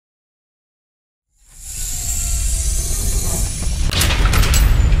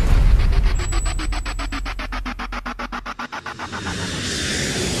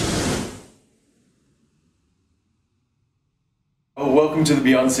welcome to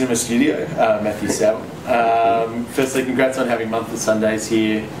the Beyond Cinema Studio, Matthew Saville. Firstly, congrats on having monthly Sundays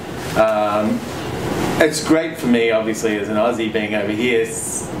here. It's great for me, obviously, as an Aussie being over here,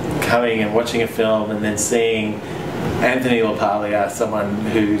 coming and watching a film and then seeing Anthony LaPaglia, someone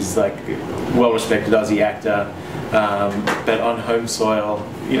who's like well-respected Aussie actor, but on home soil,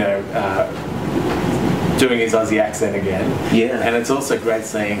 you know, doing his Aussie accent again. Yeah. And it's also great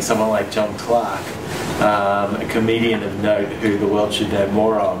seeing someone like John Clark, a comedian of note who the world should know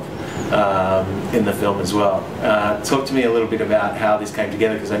more of, in the film as well. Talk to me a little bit about how this came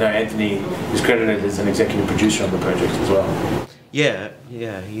together, because I know Anthony is credited as an executive producer on the project as well. Yeah,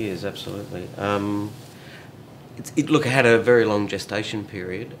 he is, absolutely. Look, it had a very long gestation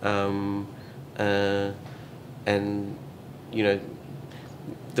period, and you know,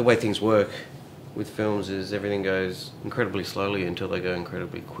 the way things work with films is everything goes incredibly slowly until they go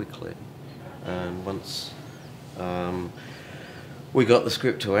incredibly quickly. And once we got the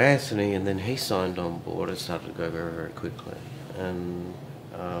script to Anthony and then he signed on board, it started to go very, very quickly. And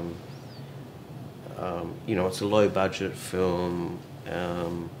you know, it's a low budget film,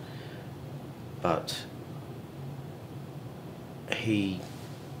 but he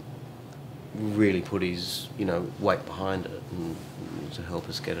really put his, you know, weight behind it and to help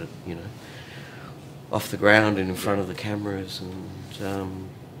us get it, you know, off the ground and in front of the cameras, and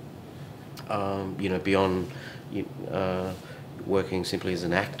you know, beyond working simply as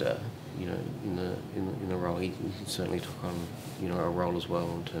an actor, you know, in the role, he certainly took on, you know, a role as well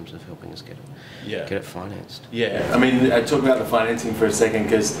in terms of helping us get it financed. Yeah, I mean, talk about the financing for a second,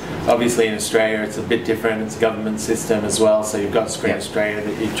 because obviously in Australia it's a bit different. It's a government system as well. So you've got Screen Australia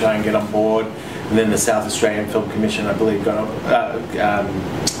that you try and get on board, and then the South Australian Film Commission, I believe, got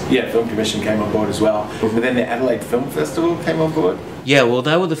Film Commission came on board as well. Mm-hmm. But then the Adelaide Film Festival came on board. Yeah, well,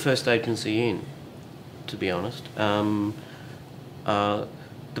 they were the first agency in, to be honest.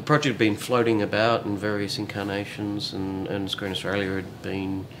 The project had been floating about in various incarnations, and Screen Australia had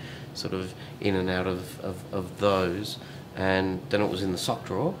been sort of in and out of those, and then it was in the sock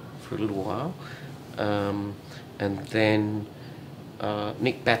drawer for a little while, and then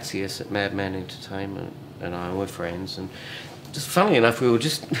Nick Batzius at Madman Entertainment and I were friends, and just funnily enough, we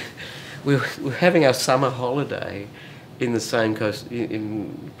were having our summer holiday in the same coast,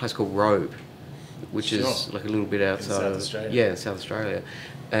 in a place called Robe, which is like a little bit outside of Australia. Yeah, in South Australia,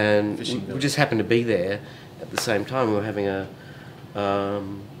 and we just happened to be there at the same time. We were having a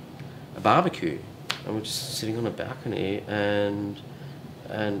barbecue, and we're just sitting on a balcony, and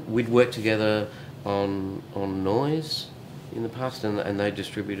we'd worked together on Noise in the past, and they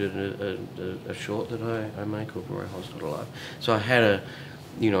distributed a short that I made called Roy Hospital Life. So I had a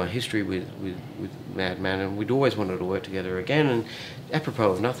history with Madman, and we'd always wanted to work together again. And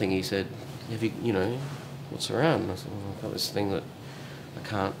apropos of nothing, he said, "Have you know, what's around?" And I said, "Well, I've got this thing that I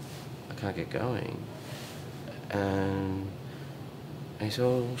can't get going." And he said,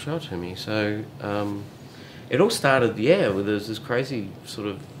 "Well, show it to me." So it all started, with this crazy sort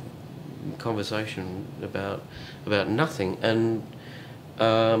of conversation about nothing, and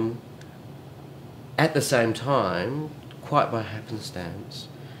at the same time, quite by happenstance,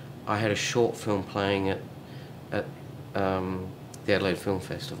 I had a short film playing at the Adelaide Film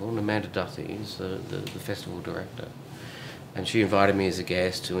Festival, and Amanda Duthie is the festival director, and she invited me as a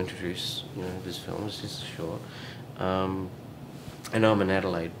guest to introduce, you know, this film. It's just a short, and I'm an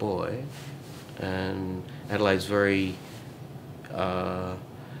Adelaide boy, and Adelaide's very,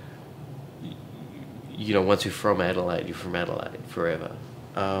 you know, once you're from Adelaide, you're from Adelaide forever.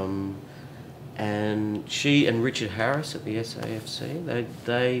 And she and Richard Harris at the SAFC,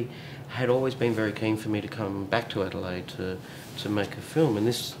 they had always been very keen for me to come back to Adelaide to make a film, and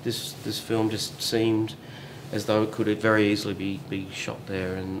this film just seemed as though it could very easily be shot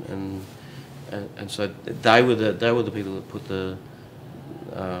there, and so they were the people that put the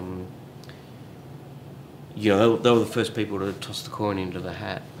they were the first people to toss the coin into the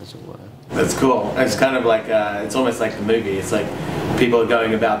hat, as it were. That's cool. It's kind of like, it's almost like the movie. It's like people are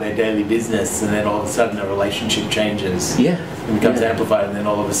going about their daily business, and then all of a sudden a relationship changes. Yeah. It becomes amplified, and then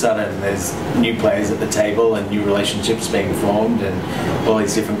all of a sudden there's new players at the table and new relationships being formed, and all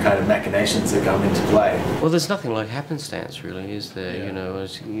these different kind of machinations that come into play. Well, there's nothing like happenstance, really, is there? Yeah.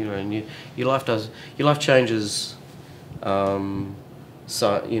 You know, and your life changes.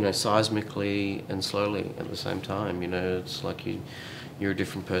 So, you know, seismically and slowly at the same time. You know, it's like you're a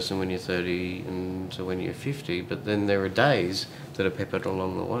different person when you're 30 and to when you're 50, but then there are days that are peppered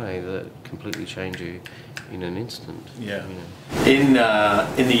along the way that completely change you in an instant. Yeah. You know.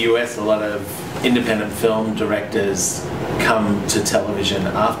 In the US, a lot of independent film directors come to television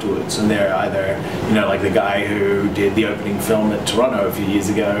afterwards, and they're either, like the guy who did the opening film at Toronto a few years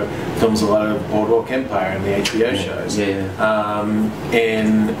ago, films a lot of Boardwalk Empire and the HBO shows. In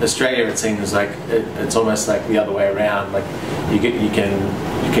Australia, it seems like it's almost like the other way around. Like you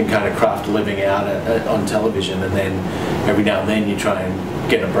can kind of craft a living out on television, and then every now and then you try and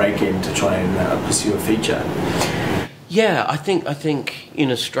get a break in to try and pursue a feature. Yeah, I think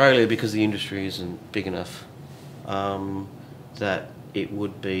in Australia, because the industry isn't big enough, that it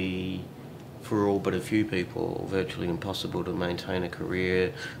would be, for all but a few people, virtually impossible to maintain a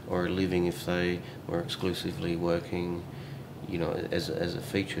career or a living if they were exclusively working, as a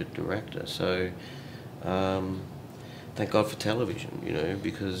featured director. So, thank God for television,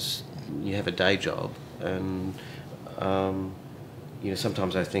 because you have a day job, and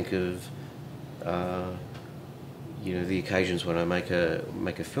sometimes I think of the occasions when I make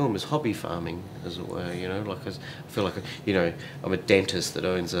a film as hobby farming, as it were. Like I feel like I'm a dentist that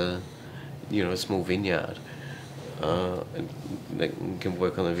owns a small vineyard, and they can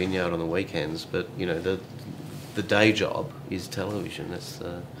work on the vineyard on the weekends. But the day job is television. That's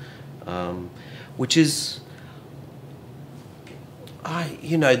which is.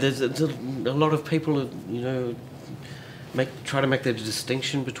 There's a lot of people try to make the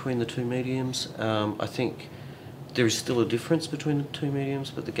distinction between the two mediums. I think there is still a difference between the two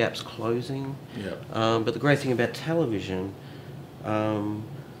mediums, but the gap's closing. Yeah. But the great thing about television,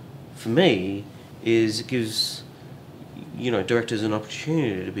 for me, is it gives directors an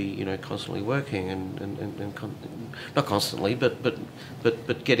opportunity to be constantly working and not constantly,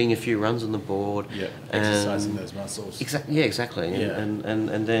 but getting a few runs on the board. Yeah. Exercising those muscles. Exactly. Yeah, exactly. Yeah.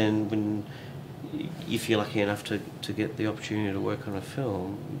 And then when if you're lucky enough to get the opportunity to work on a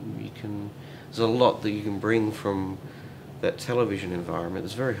film, there's a lot that you can bring from that television environment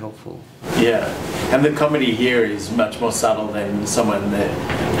that's very helpful. Yeah, and the comedy here is much more subtle than someone that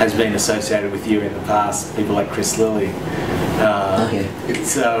has been associated with you in the past, people like Chris Lilly.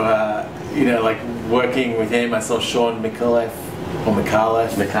 So, like working with him, I saw Sean McAuliffe,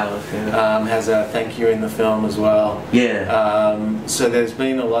 has a thank you in the film as well. Yeah. So there's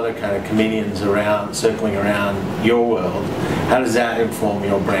been a lot of kind of comedians circling around your world. How does that inform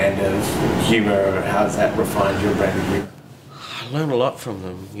your brand of humour? How does that refine your brand of humour? I learn a lot from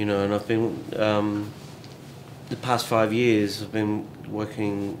them, and I've been, the past 5 years, I've been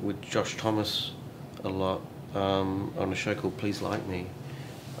working with Josh Thomas a lot on a show called Please Like Me.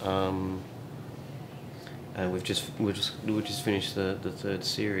 And we've just finished the third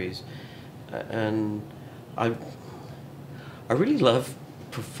series, and I really love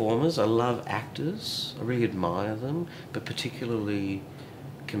performers. I love actors. I really admire them, but particularly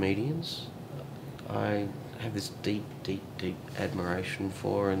comedians. I have this deep admiration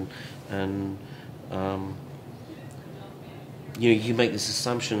for, and you make this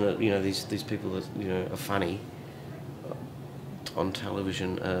assumption that these people that are funny on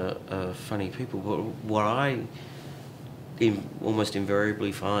television are funny people, but what I almost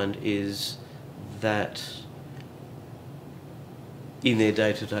invariably find is that in their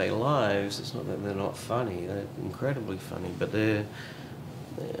day-to-day lives, it's not that they're not funny, they're incredibly funny, but they're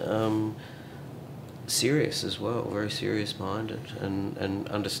serious as well, very serious-minded, and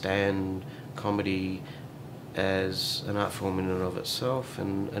understand comedy as an art form in and of itself,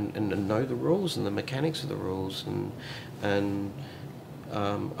 and know the rules and the mechanics of the rules, and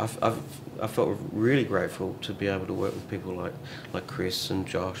I felt really grateful to be able to work with people like Chris and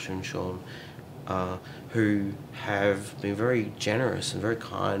Josh and Sean, who have been very generous and very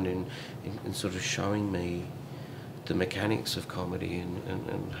kind in sort of showing me the mechanics of comedy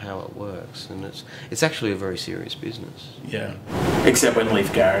and how it works, and it's actually a very serious business. Yeah, except when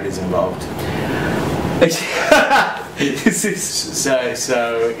Leif Garrett is involved.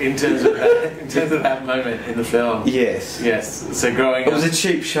 So in terms of that moment in the film, yes. So growing up, it was a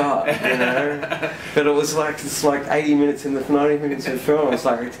cheap shot, but it's like 80 minutes in the 90 minutes of the film. It's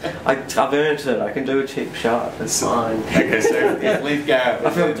like I've earned it. I can do a cheap shot. It's fine. Okay, so if Leif Garrett,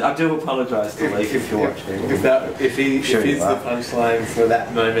 I do apologise to Leif if you're watching. If he's the punchline for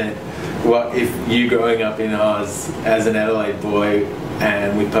that moment, what if you growing up in Oz as an Adelaide boy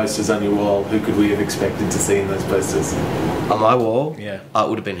and with posters on your wall, who could we have expected to see in those posters? On my wall? Yeah. It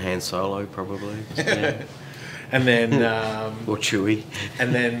would have been Han Solo, probably. Yeah. And then... or Chewie.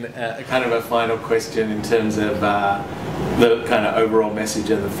 And then kind of a final question in terms of the kind of overall message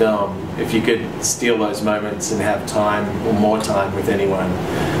of the film. If you could steal those moments and have time or more time with anyone,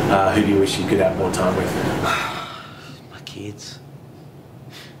 who do you wish you could have more time with? My kids.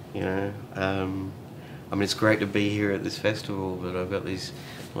 You know, I mean, it's great to be here at this festival, but I've got these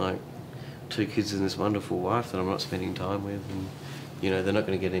like 2 kids and this wonderful wife that I'm not spending time with, and you know, they're not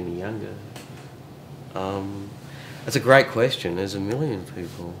going to get any younger. That's a great question. There's a million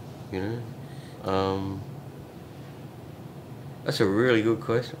people, you know. That's a really good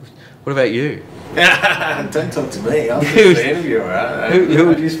question. What about you? Don't talk to me. I'm just the interviewer. Who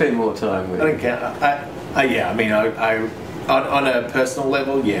would you spend more time with? I don't care. Yeah, I mean, I on a personal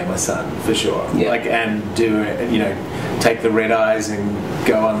level, yeah, my son for sure. Yeah. Like, and do it, you know, take the red eyes and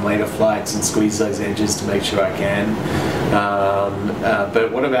go on later flights and squeeze those edges to make sure I can.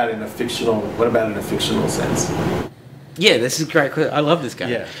 But what about in a fictional? What about in a fictional sense? Yeah, this is a great question. I love this game.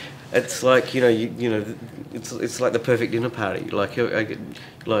 Yeah. It's like, you know, it's like the perfect dinner party. Like okay,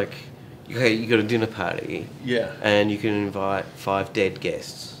 you got a dinner party. Yeah. And you can invite 5 dead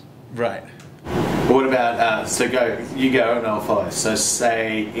guests. Right. What about you go and I'll follow. So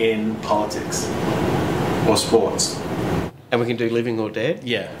say in politics or sports. And we can do living or dead.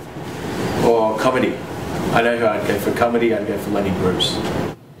 Yeah. Or comedy. I know who I'd go for comedy. I'd go for Lenny Bruce.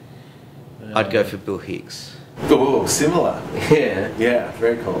 I'd go for Bill Hicks. Oh, similar. Yeah. Yeah,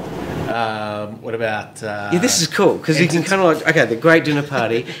 very cool. What about... yeah, this is cool, because you can kind of like, okay, the great dinner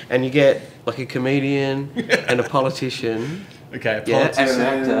party, and you get like a comedian and a politician. Okay, a politician. And an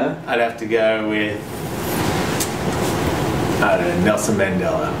actor. I'd have to go with... I don't know, Nelson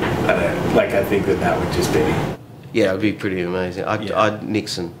Mandela. I think that would just be... Yeah, it would be pretty amazing. I'd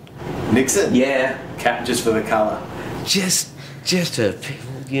Nixon. Nixon? Yeah. Just for the colour. Just to...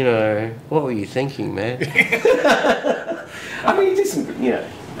 You know, what were you thinking, man? I mean, you did some, you know.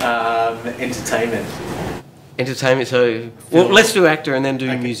 Entertainment. Entertainment, so... Well, let's do actor and then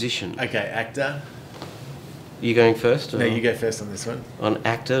do musician. Okay, actor. You going first? Or? No, you go first on this one. On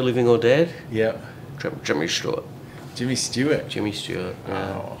actor, living or dead? Yep. Jimmy Stewart. Jimmy Stewart. Jimmy Stewart,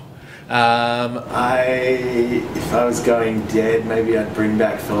 yeah. Oh. If I was going dead, maybe I'd bring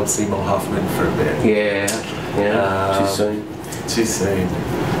back Philip Seymour Hoffman for a bit. Yeah. Too soon. Too soon.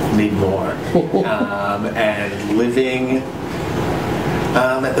 Need more. And living.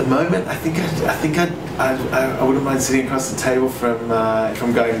 At the moment, I think I wouldn't mind sitting across the table from if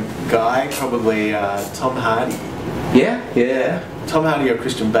I'm going guy, probably Tom Hardy. Yeah. Tom Hardy or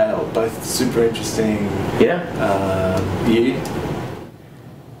Christian Bale, both super interesting. Yeah. You?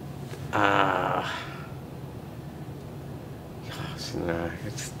 No,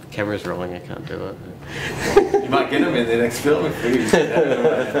 the camera's rolling. I can't do it. You might get him in the next film if you.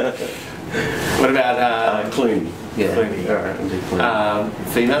 What about Clooney? Yeah. Clooney. All right, I'll do Clooney.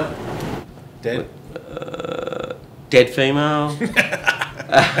 Female? Dead? Dead female.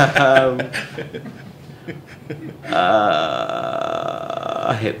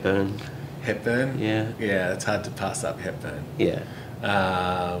 Hepburn. Hepburn? Yeah. Yeah, it's hard to pass up Hepburn. Yeah.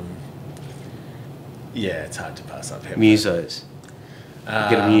 Yeah, it's hard to pass up Hepburn. Musos.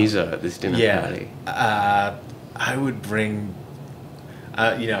 Get a muso at this dinner party. I would bring...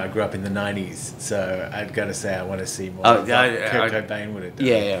 I grew up in the 90s, so I'd got to say I want to see more of what Kurt Cobain would have done.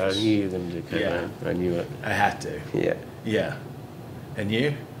 Yeah, I knew you were going to do Cobain. Yeah. I knew it. I had to. Yeah. Yeah. And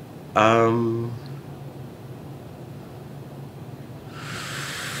you?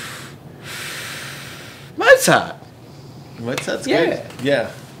 Mozart. Mozart's Yeah. good.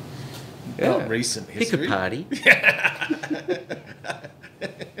 Yeah. Yeah. Not recent history. Pick a party.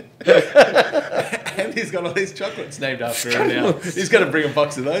 And he's got all these chocolates named after him now. He's got to bring a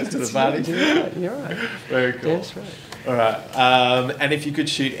box of those to the party. You're right. Very cool. That's right. All right. And if you could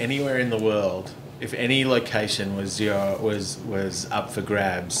shoot anywhere in the world, if any location was up for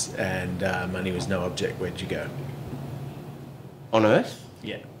grabs and money was no object, where'd you go? On Earth?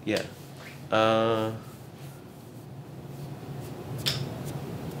 Yeah. Yeah.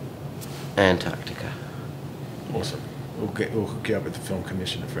 Antarctica. Awesome. We'll hook you up with the film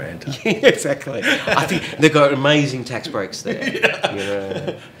commissioner for Antarctica. Yeah, exactly. I think they've got amazing tax breaks there. Yeah. You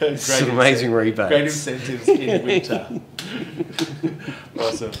know, Great amazing rebates. Great incentives in winter.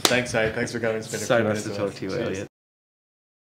 Awesome. Thanks, mate. Thanks for coming and spending a few So minutes nice to with talk us. to you, Cheers. Elliot.